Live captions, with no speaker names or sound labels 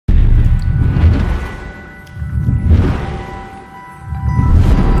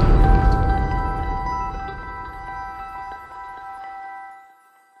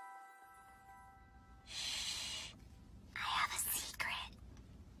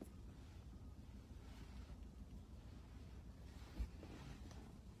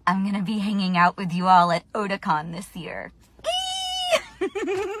I'm gonna be hanging out with you all at Otakon this year.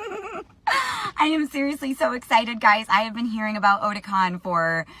 I am seriously so excited, guys. I have been hearing about Otakon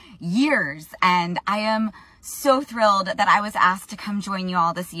for years, and I am so thrilled that I was asked to come join you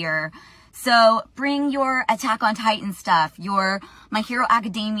all this year. So bring your Attack on Titan stuff, your My Hero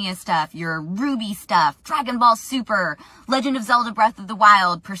Academia stuff, your RWBY stuff, Dragon Ball Super, Legend of Zelda Breath of the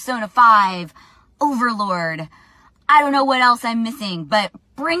Wild, Persona 5, Overlord. I don't know what else I'm missing, but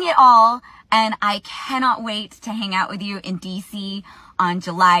bring it all. And I cannot wait to hang out with you in DC on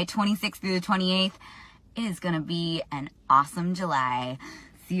July 26th through the 28th. It is going to be an awesome July.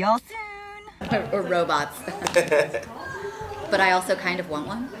 See y'all soon. Or robots. But I also kind of want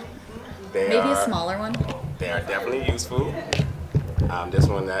one. Maybe a smaller one. They are definitely useful. This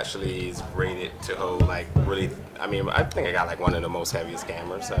one actually is rated to hold like really, I mean, I think I got like one of the most heaviest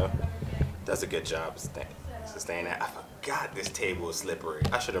cameras, so does a good job sustaining that. I forgot this table is slippery.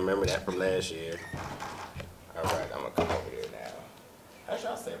 I should remember that from last year. All right, I'm gonna come over here now. Actually,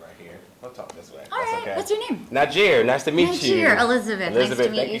 I'll stay right here. We'll talk this way. All right, okay. What's your name? Najir, nice to meet you. Najir, Elizabeth. Nice to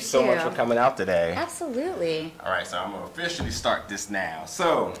meet thank you so much for coming out today. Absolutely. All right, so I'm gonna officially start this now.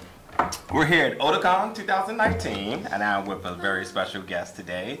 So, we're here at Otakon 2019, and I'm with a very special guest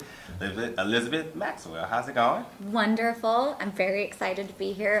today, Elizabeth Maxwell. How's it going? Wonderful. I'm very excited to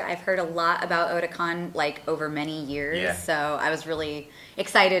be here. I've heard a lot about Otakon like over many years, so I was really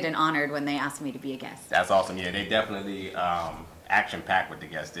excited and honored when they asked me to be a guest. That's awesome. Yeah, they definitely action-packed with the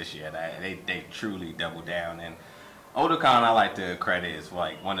guests this year. They truly doubled down. And Otakon, I like to credit, is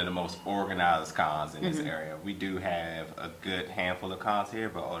like one of the most organized cons in this area. We do have a good handful of cons here,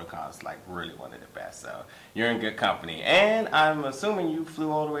 but Otakon is like really one of the best. So you're in good company. And I'm assuming you flew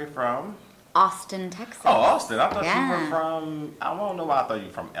all the way from Austin, Texas. Oh, Austin. I thought you were from, I don't know why I thought you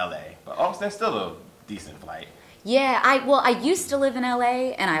were from LA, but Austin's still a decent flight. Yeah, I used to live in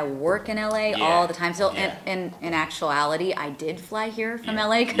LA and I work in LA all the time. So in actuality, I did fly here from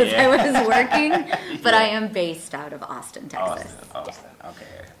LA because I was working, but I am based out of Austin, Texas. Austin.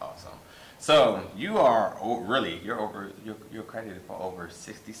 Okay, awesome. So you are you're credited for over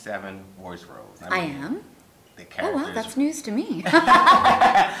 67 voice roles. I am. Oh wow, that's news to me.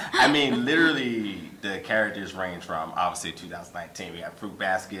 I mean, literally, the characters range from obviously 2019. We have Fruit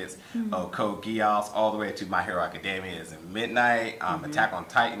Baskets, Code Geass, all the way to My Hero Academia is in Midnight. Attack on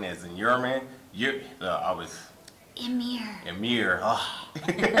Titan is in Ymir. Ymir. Oh.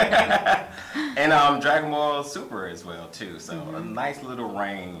 And Dragon Ball Super as well too. So a nice little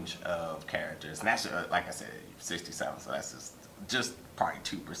range of characters. And that's like I said, 67. So that's just probably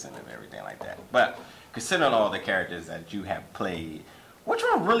 2% of everything like that. But considering all the characters that you have played, which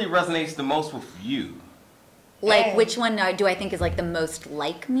one really resonates the most with you? Like, which one do I think is like the most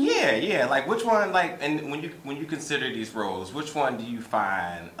like me? Yeah. Like, which one? Like, and when you consider these roles, which one do you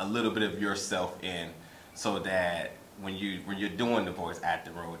find a little bit of yourself in, so that when you're doing the voice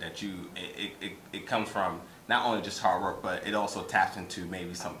acting role, that it comes from not only just hard work, but it also taps into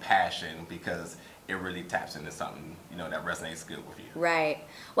maybe some passion, because it really taps into something, you know, that resonates good with you. Right.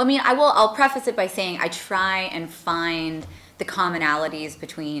 Well, I mean, I'll preface it by saying I try and find the commonalities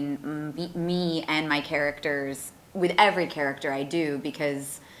between me and my characters with every character I do,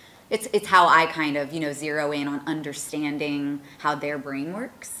 because it's how I kind of, you know, zero in on understanding how their brain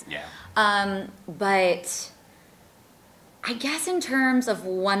works. Yeah. But I guess in terms of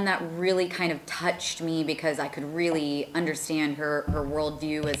one that really kind of touched me because I could really understand her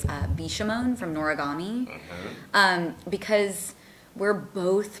worldview is Bishamon from Noragami. Because we're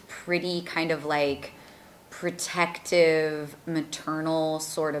both pretty kind of like protective, maternal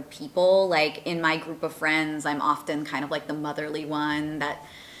sort of people. Like in my group of friends, I'm often kind of like the motherly one that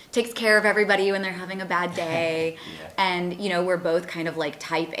takes care of everybody when they're having a bad day. And, you know, we're both kind of like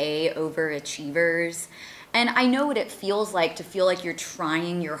type A overachievers. And I know what it feels like to feel like you're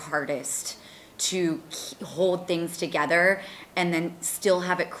trying your hardest to hold things together and then still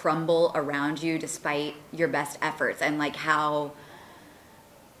have it crumble around you despite your best efforts, and like how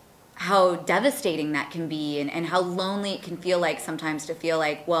devastating that can be, and how lonely it can feel like sometimes to feel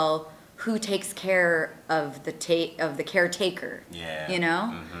like, well, who takes care of the caretaker? Yeah. You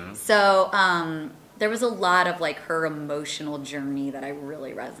know? So there was a lot of like her emotional journey that I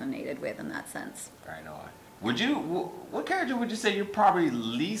really resonated with in that sense. Right on. What character would you say you're probably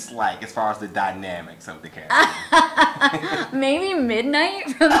least like as far as the dynamics of the character? Maybe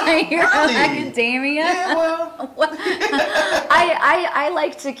Midnight from My Hero Academia. Yeah, well. I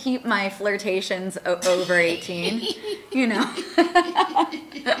like to keep my flirtations over 18, you know.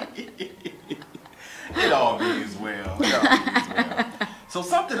 It all means well. So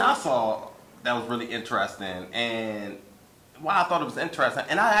something I saw that was really interesting, and why I thought it was interesting,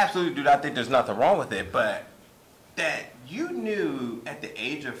 and I absolutely do not think there's nothing wrong with it, but that you knew at the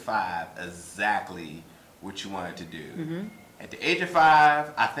age of 5 exactly what you wanted to do. Mm-hmm. At the age of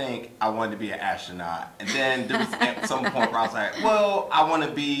 5, I think I wanted to be an astronaut. And then there was at some point where I was like, well, I want to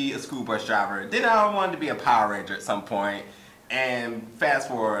be a school bus driver. Then I wanted to be a Power Ranger at some point. And fast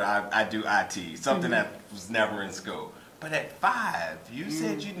forward, I do IT, something that was never in school. But at 5, you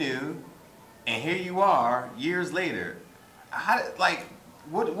said you knew, and here you are, years later.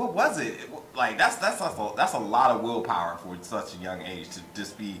 What was it? Like, that's a lot of willpower for such a young age to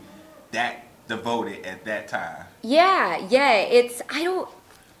just be that devoted at that time. Yeah,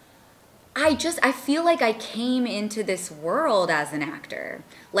 I feel like I came into this world as an actor.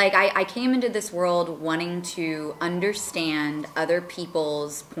 Like, I came into this world wanting to understand other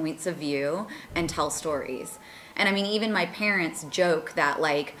people's points of view and tell stories. And I mean, even my parents joke that,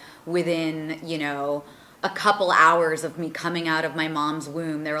 like, within, you know, a couple hours of me coming out of my mom's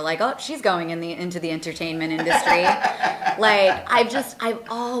womb, they were like, oh, she's going into the entertainment industry. Like, I've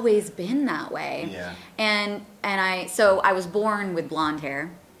always been that way. Yeah. And I was born with blonde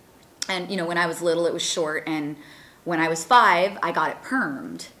hair. And, you know, when I was little, it was short. And when I was 5, I got it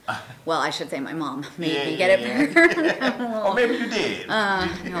permed. Well, I should say my mom made me get it permed. Or maybe you did.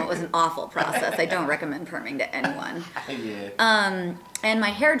 No, it was an awful process. I don't recommend perming to anyone. Yeah. And my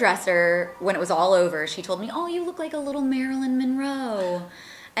hairdresser, when it was all over, she told me, oh, you look like a little Marilyn Monroe.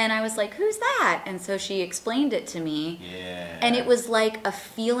 And I was like, who's that? And so she explained it to me. Yeah. And it was like a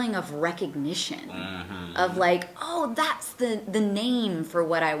feeling of recognition. Of like, oh, that's the name for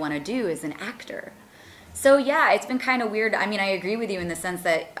what I want to do as an actor. So yeah, it's been kind of weird. I mean, I agree with you in the sense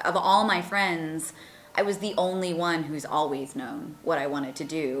that of all my friends, I was the only one who's always known what I wanted to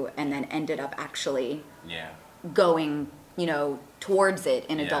do and then ended up actually going, you know, towards it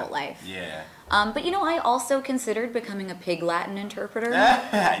in adult life. Yeah. But, you know, I also considered becoming a Pig Latin interpreter.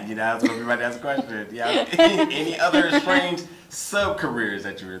 You know, I was going to be about to ask a question. Yeah. Any other strange sub-careers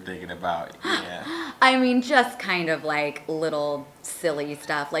that you were thinking about? Yeah. I mean, just kind of like little silly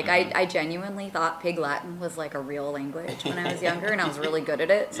stuff. Like, I genuinely thought Pig Latin was like a real language when I was younger, and I was really good at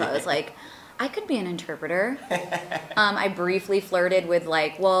it. So I was like, I could be an interpreter. I briefly flirted with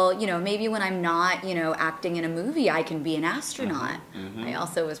like, well, you know, maybe when I'm not, you know, acting in a movie, I can be an astronaut. I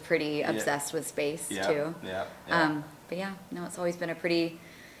also was pretty obsessed with space too. But yeah, no, it's always been a pretty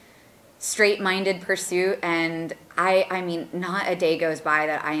straight-minded pursuit, and I mean, not a day goes by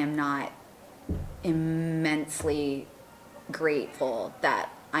that I am not immensely grateful that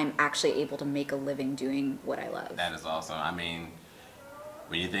I'm actually able to make a living doing what I love. That is awesome. I mean,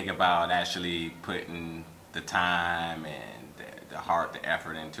 when you think about actually putting the time and the heart, the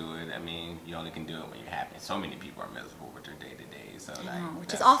effort into it, I mean, you only can do it when you're happy. So many people are miserable with their day-to-day. So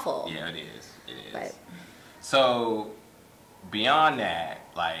which is awful. Yeah, it is. It is. But, so, beyond that,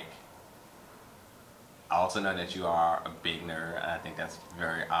 like, I also know that you are a big nerd, and I think that's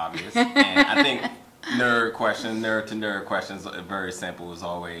very obvious. And I think nerd to nerd questions are very simple as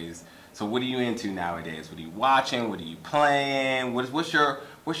always. So what are you into nowadays? What are you watching? What are you playing? What's your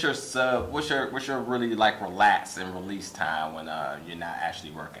really like relax and release time when you're not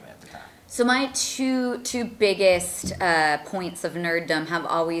actually working at the time? So my two biggest points of nerddom have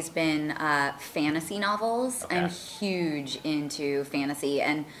always been fantasy novels. Okay. I'm huge into fantasy,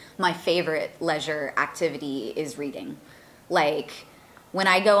 and my favorite leisure activity is reading. Like, when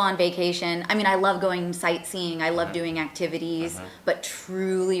I go on vacation, I mean, I love going sightseeing, I love doing activities, but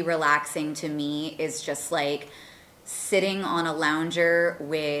truly relaxing to me is just like sitting on a lounger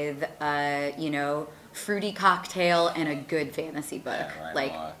with, you know, fruity cocktail and a good fantasy book. Yeah, right,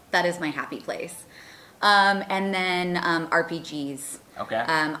 like, that is my happy place. And then RPGs. Okay.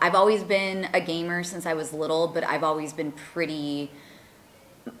 I've always been a gamer since I was little, but I've always been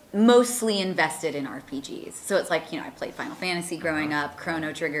mostly invested in RPGs. So it's like, you know, I played Final Fantasy growing up.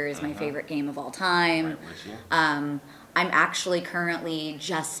 Chrono Trigger is my favorite game of all time. Right with you. I'm actually currently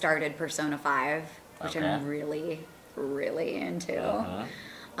just started Persona 5, which I'm really, really into.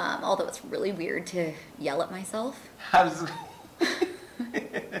 Although it's really weird to yell at myself. How does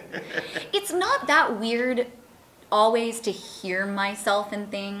It's not that weird always to hear myself in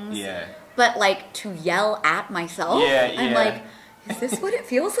things. Yeah. But like to yell at myself. I'm like, is this what it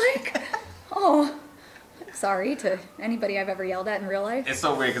feels like? Oh, I'm sorry to anybody I've ever yelled at in real life. It's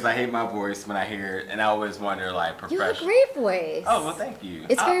so weird because I hate my voice when I hear it, and I always wonder, like, You have a great voice. Oh, well, thank you.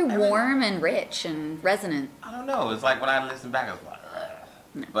 It's very warm and rich and resonant. I don't know. It's like when I listen back, I was like,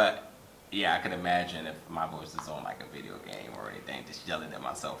 ugh. But yeah, I can imagine if my voice is on like a video game or anything, just yelling at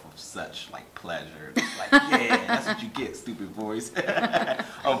myself with such like pleasure. It's like, yeah, that's what you get, stupid voice.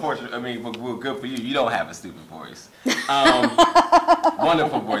 unfortunately, I mean, well, good for you. You don't have a stupid voice.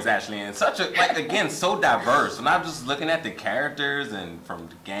 Wonderful voice, actually, and such a, like, again, so diverse. When I was just looking at the characters and from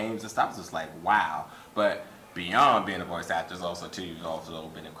the games and stuff, I was just like, wow. But beyond being a voice actor, also too, you've also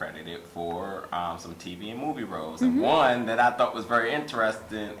been accredited for some TV and movie roles. And one that I thought was very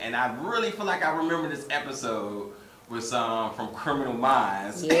interesting, and I really feel like I remember this episode, was from Criminal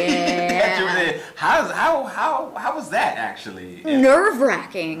Minds. Yeah. How was that actually?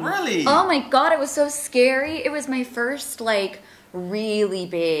 Nerve-wracking. Really? Oh my god, it was so scary. It was my first like really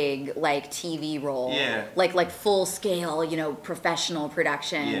big like TV role. Yeah. Like full scale, you know, professional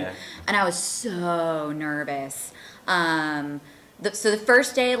production. Yeah. And I was so nervous. So the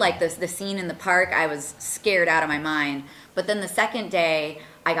first day, like the scene in the park, I was scared out of my mind. But then the second day,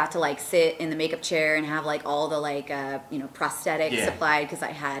 I got to like sit in the makeup chair and have like all the like you know, prosthetics supplied because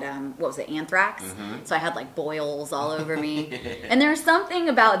I had what was it, anthrax? So I had like boils all over me. And there's something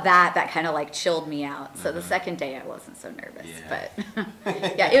about that kind of like chilled me out. So the second day I wasn't so nervous. But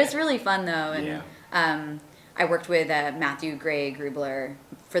yeah, it was really fun though. And I worked with Matthew Gray Grubler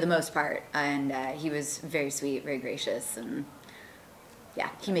for the most part, and he was very sweet, very gracious, and yeah,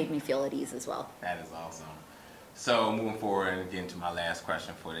 he made me feel at ease as well. That is awesome. So moving forward and getting to my last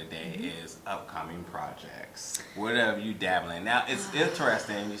question for the day is upcoming projects. What are you dabbling? Now it's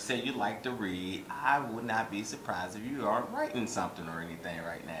interesting. You say you like to read. I would not be surprised if you aren't writing something or anything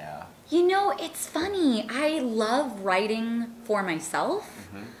right now. You know, it's funny. I love writing for myself,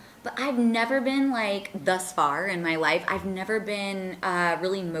 but I've never been like, thus far in my life, I've never been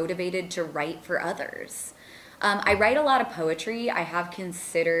really motivated to write for others. I write a lot of poetry. I have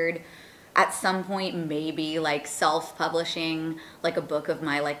considered at some point maybe like self-publishing like a book of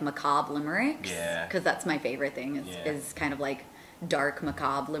my like macabre limericks, because that's my favorite thing is kind of like dark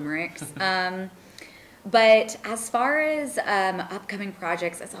macabre limericks. But as far as upcoming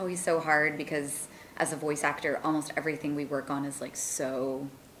projects, it's always so hard because as a voice actor, almost everything we work on is like so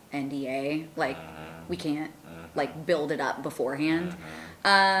NDA, like we can't like build it up beforehand.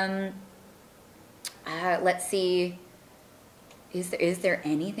 Let's see. Is there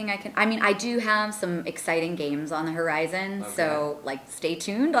anything I can... I mean, I do have some exciting games on the horizon, so, like, stay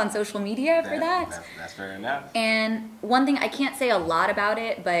tuned on social media for that. That's fair enough. And one thing, I can't say a lot about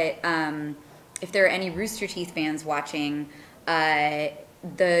it, but if there are any Rooster Teeth fans watching,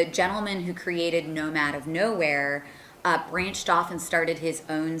 the gentleman who created Nomad of Nowhere branched off and started his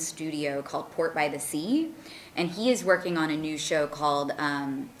own studio called Port by the Sea, and he is working on a new show called...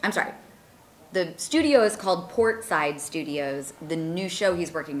 The studio is called Portside Studios. The new show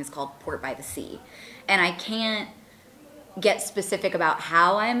he's working is called Port by the Sea. And I can't get specific about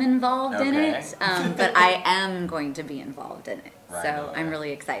how I'm involved in it, but I am going to be involved in it. Right so on. I'm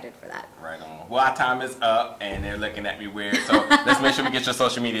really excited for that. Right on. Well, our time is up, and they're looking at me weird, so let's make sure we get your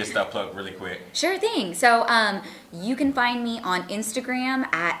social media stuff plugged really quick. Sure thing. So you can find me on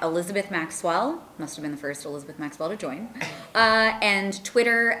Instagram at Elizabeth Maxwell. Must have been the first Elizabeth Maxwell to join. And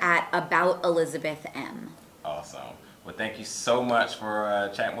Twitter at About Elizabeth M. Awesome. Well, thank you so much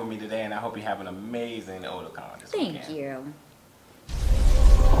for chatting with me today, and I hope you have an amazing Otakon this weekend. Thank you.